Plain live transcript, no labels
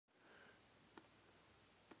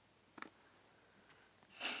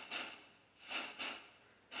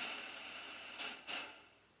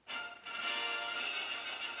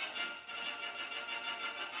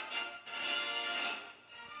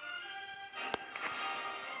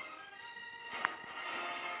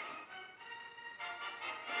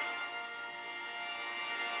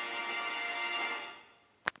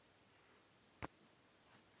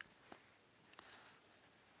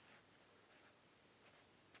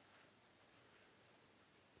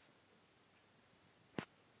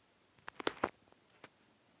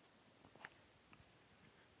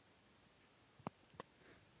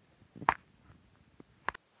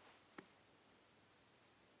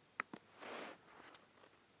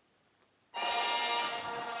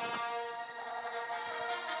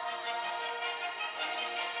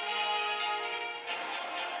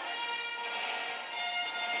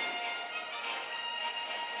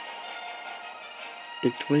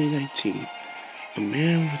In 2019, a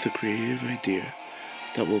man with a creative idea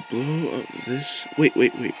that will blow up this. Wait.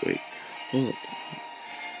 Hold up.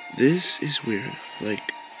 This is weird.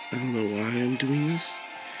 Like, I don't know why I'm doing this,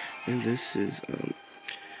 and this is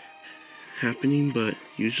happening, but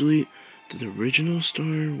usually the original Star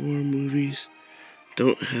Wars movies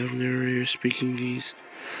don't have narrators speaking these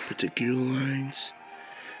particular lines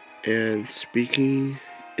and speaking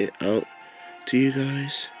it out to you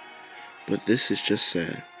guys. But this is just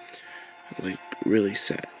sad. Like, really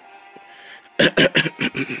sad.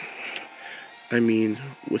 I mean,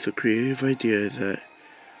 with a creative idea that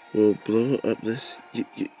will blow up this.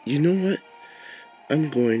 You know what? I'm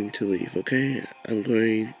going to leave, okay? I'm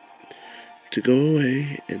going to go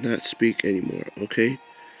away and not speak anymore, okay?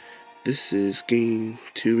 This is getting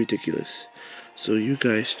too ridiculous. So you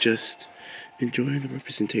guys just enjoy the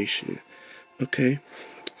representation, okay?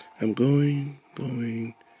 I'm going,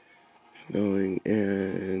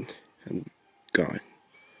 and I'm gone.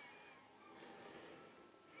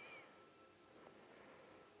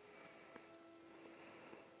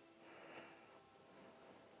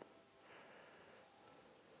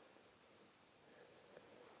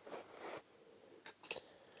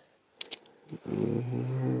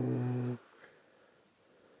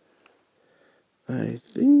 I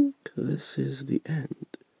think this is the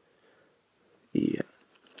end. Yeah.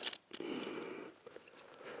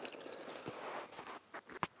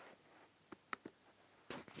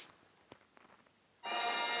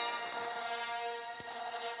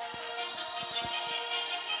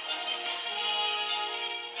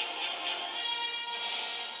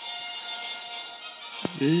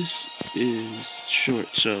 This is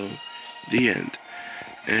short, so the end.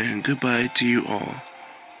 And goodbye to you all.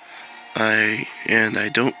 I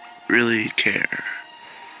don't really care.